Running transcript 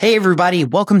Hey, everybody.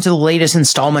 Welcome to the latest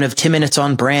installment of 10 Minutes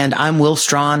on Brand. I'm Will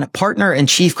Strawn, partner and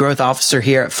chief growth officer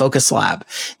here at Focus Lab.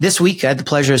 This week, I had the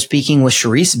pleasure of speaking with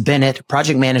Charisse Bennett,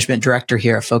 project management director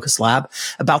here at Focus Lab,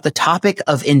 about the topic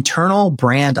of internal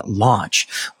brand launch,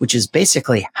 which is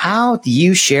basically how do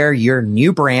you share your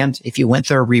new brand, if you went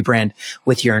through a rebrand,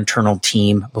 with your internal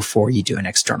team before you do an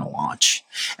external launch.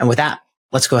 And with that,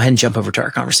 let's go ahead and jump over to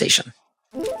our conversation.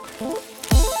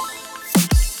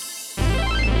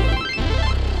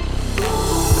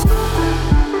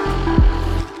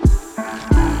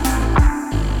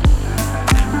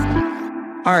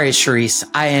 All right, Charisse,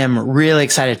 I am really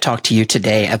excited to talk to you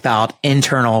today about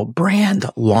internal brand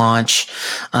launch.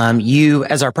 You,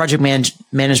 as our project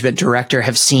management director,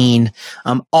 have seen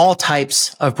all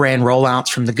types of brand rollouts,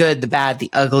 from the good, the bad, the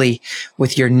ugly,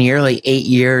 with your nearly 8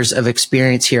 years of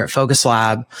experience here at Focus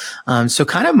Lab. So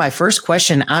kind of my first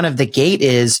question out of the gate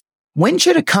is, when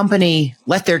should a company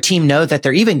let their team know that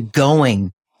they're even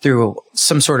going through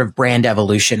some sort of brand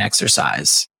evolution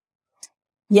exercise?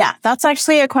 Yeah, that's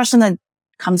actually a question that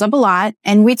comes up a lot.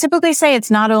 And we typically say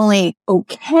it's not only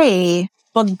okay,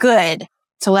 but good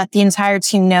to let the entire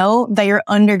team know that you're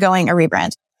undergoing a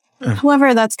rebrand.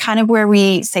 However, that's kind of where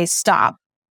we say stop.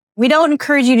 We don't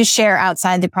encourage you to share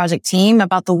outside the project team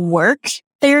about the work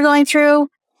that you're going through,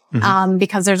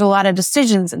 because there's a lot of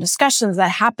decisions and discussions that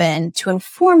happen to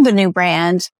inform the new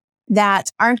brand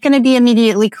that aren't going to be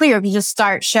immediately clear if you just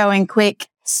start showing quick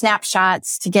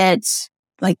snapshots to get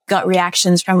like gut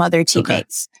reactions from other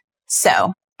teammates. Okay.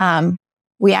 So,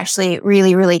 we actually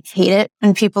really, really hate it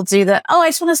when people do the, I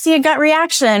just want to see a gut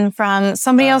reaction from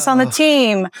somebody else on the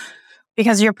team,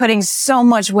 because you're putting so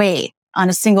much weight on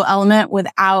a single element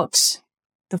without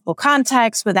the full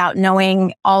context, without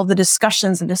knowing all the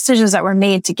discussions and decisions that were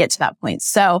made to get to that point.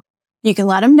 So you can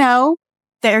let them know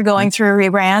that you're going through a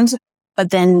rebrand,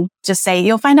 but then just say,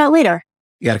 you'll find out later.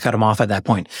 You got to cut them off at that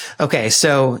point. Okay.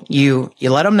 So you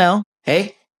let them know,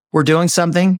 hey, we're doing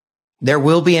something. There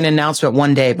will be an announcement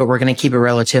one day, but we're going to keep it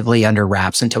relatively under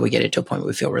wraps until we get it to a point where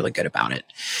we feel really good about it.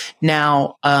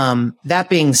 Now, that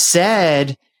being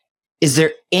said, is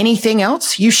there anything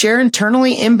else you share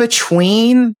internally in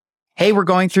between, hey, we're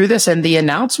going through this, and the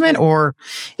announcement, or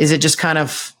is it just kind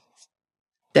of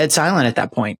dead silent at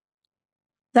that point?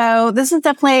 So this is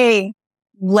definitely a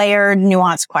layered,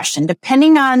 nuanced question,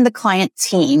 depending on the client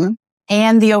team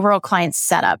and the overall client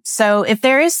setup. So if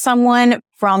there is someone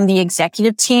from the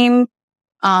executive team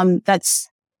that's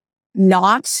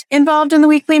not involved in the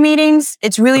weekly meetings,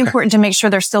 it's really important to make sure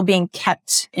they're still being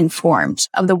kept informed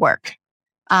of the work.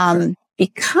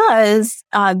 Because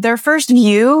their first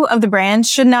view of the brand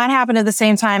should not happen at the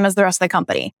same time as the rest of the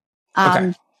company.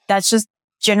 That's just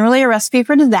generally a recipe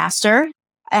for disaster.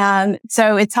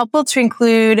 So it's helpful to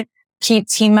include key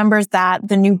team members that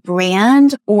the new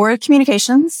brand or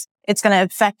communications, it's going to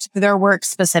affect their work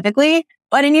specifically,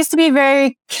 but it needs to be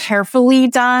very carefully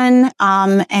done,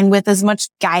 and with as much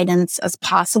guidance as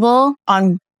possible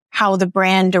on how the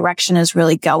brand direction is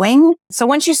really going. So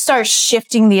once you start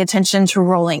shifting the attention to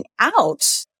rolling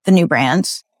out the new brand,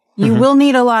 you will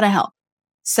need a lot of help.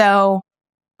 So,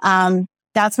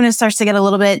 that's when it starts to get a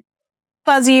little bit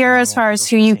fuzzier as far as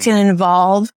who you can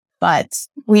involve, but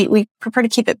we prefer to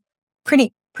keep it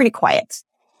pretty quiet.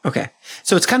 Okay.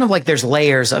 So it's kind of like there's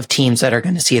layers of teams that are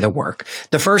going to see the work.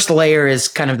 The first layer is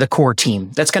kind of the core team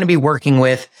that's going to be working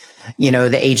with,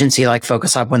 the agency like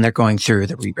Focus Lab when they're going through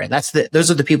the rebrand.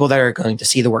 Those are the people that are going to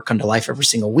see the work come to life every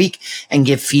single week and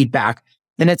give feedback.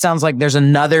 Then it sounds like there's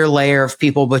another layer of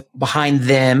people behind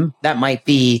them that might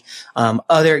be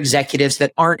other executives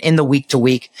that aren't in the week to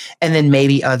week, and then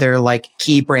maybe other like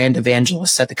key brand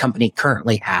evangelists that the company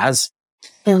currently has.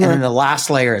 And then the last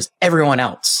layer is everyone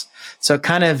else. So it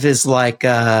kind of is like,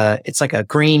 it's like a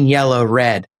green, yellow,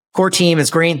 red. Core team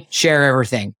is green, share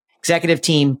everything. Executive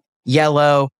team,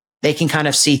 yellow, they can kind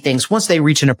of see things once they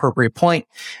reach an appropriate point.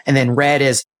 And then red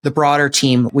is the broader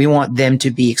team. We want them to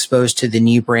be exposed to the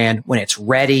new brand when it's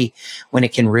ready, when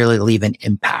it can really leave an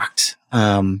impact.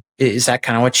 Is that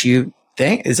kind of what you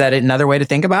think? Is that another way to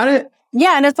think about it?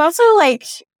 Yeah. And it's also like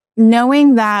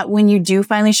knowing that when you do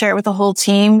finally share it with the whole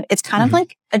team, it's kind of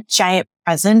like a giant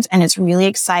present, and it's really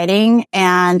exciting.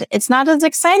 And it's not as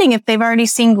exciting if they've already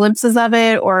seen glimpses of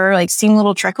it or like seen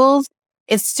little trickles.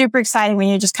 It's super exciting when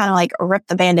you just kind of like rip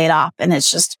the Band-Aid off and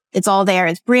it's all there.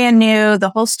 It's brand new. The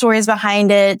whole story is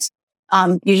behind it.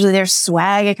 Usually there's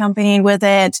swag accompanied with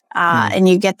it. And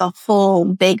you get the full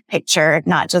big picture,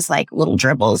 not just like little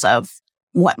dribbles of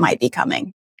what might be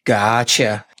coming.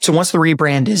 Gotcha. So once the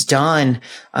rebrand is done,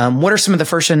 what are some of the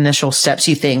first initial steps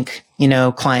you think,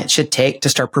 clients should take to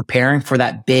start preparing for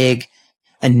that big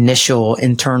initial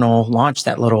internal launch,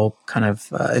 that little kind of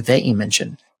event you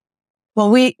mentioned? Well,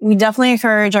 we definitely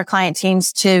encourage our client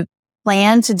teams to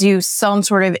plan to do some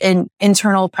sort of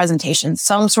internal presentation,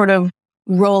 some sort of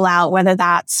rollout, whether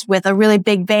that's with a really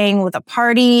big bang with a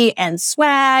party and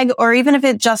swag, or even if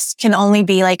it just can only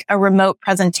be like a remote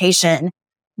presentation.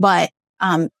 But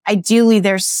ideally,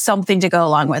 there's something to go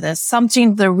along with it,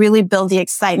 something to really build the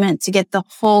excitement to get the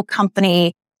whole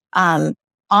company on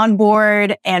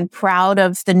board and proud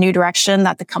of the new direction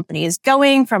that the company is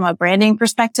going from a branding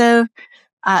perspective.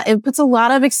 It puts a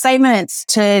lot of excitement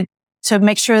to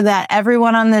make sure that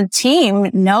everyone on the team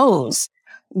knows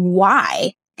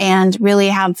why and really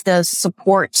have the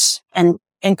support and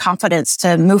confidence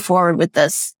to move forward with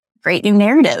this great new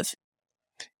narrative.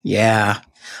 Yeah,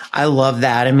 I love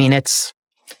that. I mean,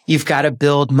 you've got to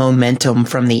build momentum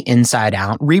from the inside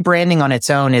out. Rebranding on its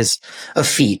own is a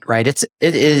feat, right? It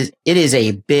is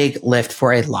a big lift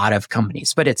for a lot of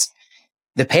companies, but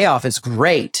the payoff is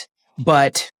great.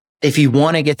 But if you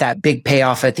want to get that big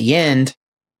payoff at the end,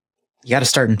 you got to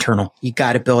start internal. You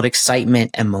got to build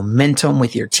excitement and momentum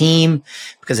with your team,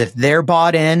 because if they're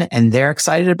bought in and they're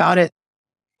excited about it,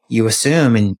 you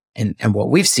assume, and what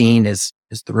we've seen is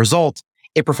the result.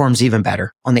 It performs even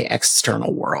better on the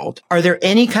external world. Are there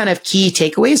any kind of key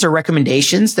takeaways or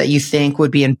recommendations that you think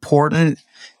would be important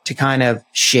to kind of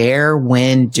share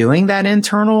when doing that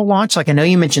internal launch? Like, I know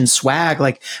you mentioned swag.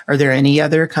 Like, are there any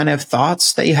other kind of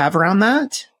thoughts that you have around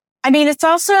that? I mean, it's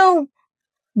also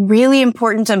really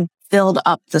important to build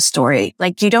up the story.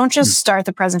 Like, you don't just start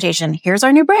the presentation, here's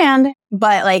our new brand,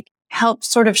 but like help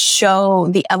sort of show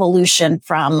the evolution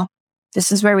from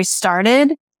this is where we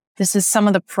started. This is some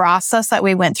of the process that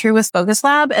we went through with Focus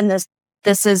Lab, and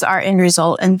this is our end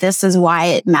result, and this is why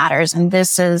it matters, and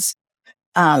this is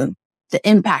the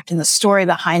impact and the story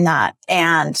behind that,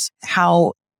 and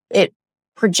how it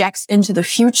projects into the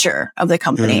future of the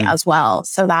company as well,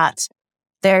 so that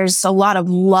there's a lot of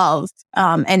love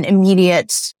and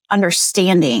immediate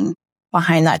understanding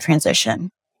behind that transition.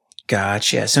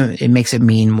 Gotcha. So it makes it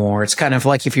mean more. It's kind of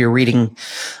like if you're reading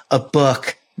a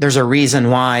book, there's a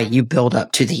reason why you build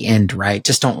up to the end, right?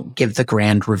 Just don't give the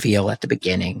grand reveal at the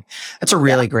beginning. That's a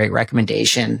really great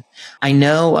recommendation. I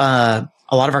know a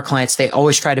lot of our clients, they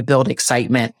always try to build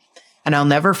excitement. And I'll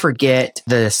never forget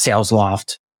the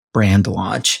SalesLoft brand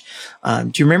launch.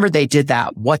 Do you remember they did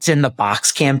that What's in the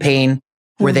Box campaign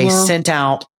where they sent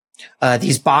out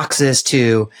these boxes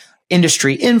to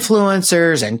industry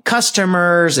influencers and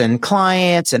customers and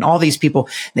clients and all these people.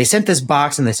 They sent this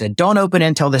box and they said, don't open it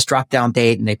until this drop down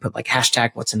date. And they put like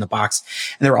hashtag what's in the box.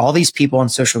 And there were all these people on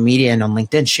social media and on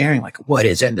LinkedIn sharing like, what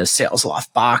is in the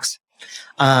SalesLoft box?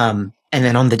 And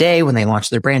then on the day when they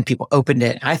launched their brand, people opened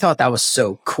it. I thought that was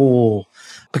so cool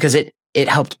because it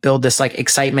helped build this like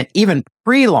excitement, even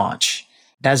pre-launch.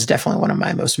 That's definitely one of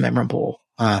my most memorable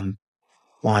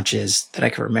launches that I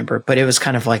can remember, but it was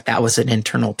kind of like that was an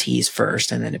internal tease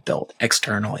first and then it built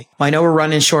externally. Well, I know we're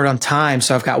running short on time,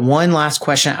 so I've got one last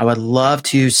question I would love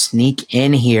to sneak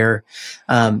in here.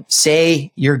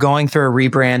 Say you're going through a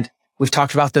rebrand. We've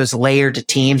talked about those layered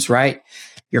teams, right?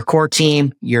 Your core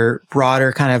team, your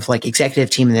broader kind of like executive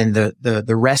team, and then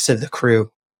the rest of the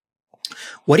crew.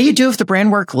 What do you do if the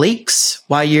brand work leaks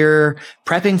while you're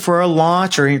prepping for a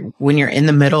launch or when you're in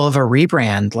the middle of a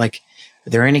rebrand? Like, are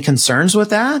there any concerns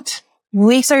with that?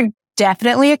 Leaks are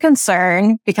definitely a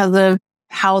concern because of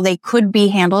how they could be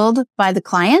handled by the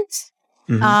client.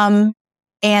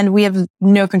 And we have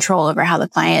no control over how the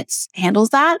client handles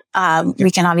that.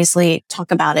 We can obviously talk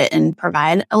about it and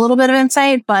provide a little bit of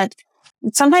insight, but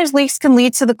sometimes leaks can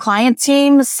lead to the client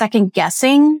team second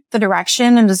guessing the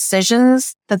direction and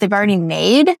decisions that they've already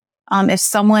made. If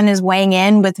someone is weighing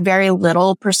in with very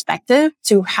little perspective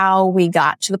to how we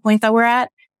got to the point that we're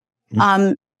at.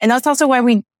 And that's also why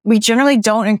we generally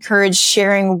don't encourage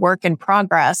sharing work in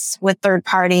progress with third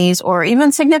parties or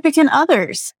even significant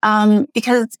others.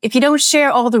 Because if you don't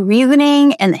share all the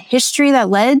reasoning and the history that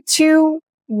led to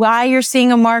why you're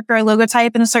seeing a mark or a logo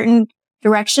type in a certain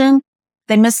direction,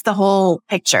 they miss the whole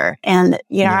picture and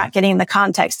you're not getting the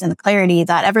context and the clarity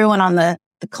that everyone on the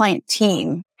client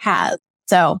team has.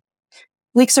 So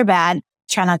leaks are bad.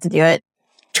 Try not to do it.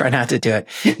 Try not to do it.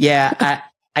 Yeah.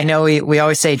 I know we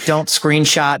always say, don't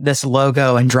screenshot this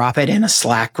logo and drop it in a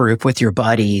Slack group with your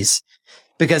buddies,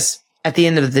 because at the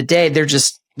end of the day,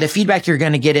 the feedback you're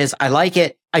going to get is, I like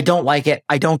it. I don't like it.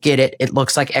 I don't get it. It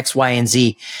looks like X, Y, and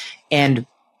Z. And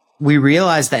we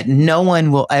realize that no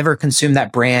one will ever consume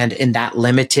that brand in that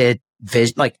limited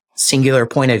like singular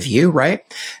point of view, right?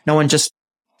 No one just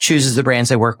chooses the brands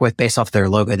they work with based off their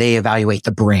logo. They evaluate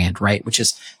the brand, right? Which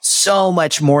is so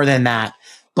much more than that.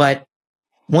 But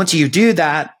once you do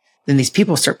that, then these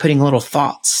people start putting little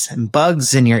thoughts and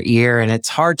bugs in your ear, and it's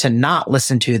hard to not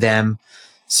listen to them.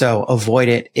 So avoid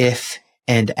it if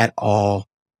and at all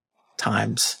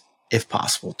times, if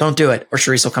possible. Don't do it, or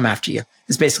Charisse will come after you.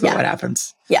 It's basically what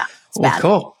happens. Yeah. It's bad.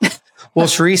 Cool. Well,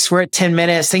 Charisse, we're at 10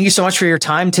 minutes. Thank you so much for your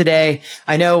time today.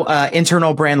 I know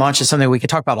internal brand launch is something we could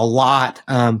talk about a lot,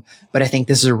 but I think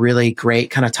this is a really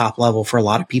great kind of top level for a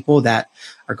lot of people that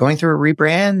are going through a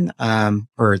rebrand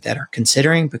or that are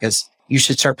considering, because you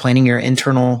should start planning your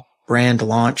internal brand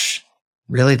launch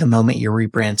really the moment your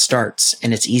rebrand starts.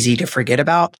 And it's easy to forget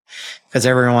about because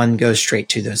everyone goes straight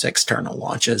to those external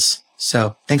launches.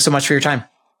 So thanks so much for your time.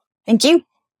 Thank you.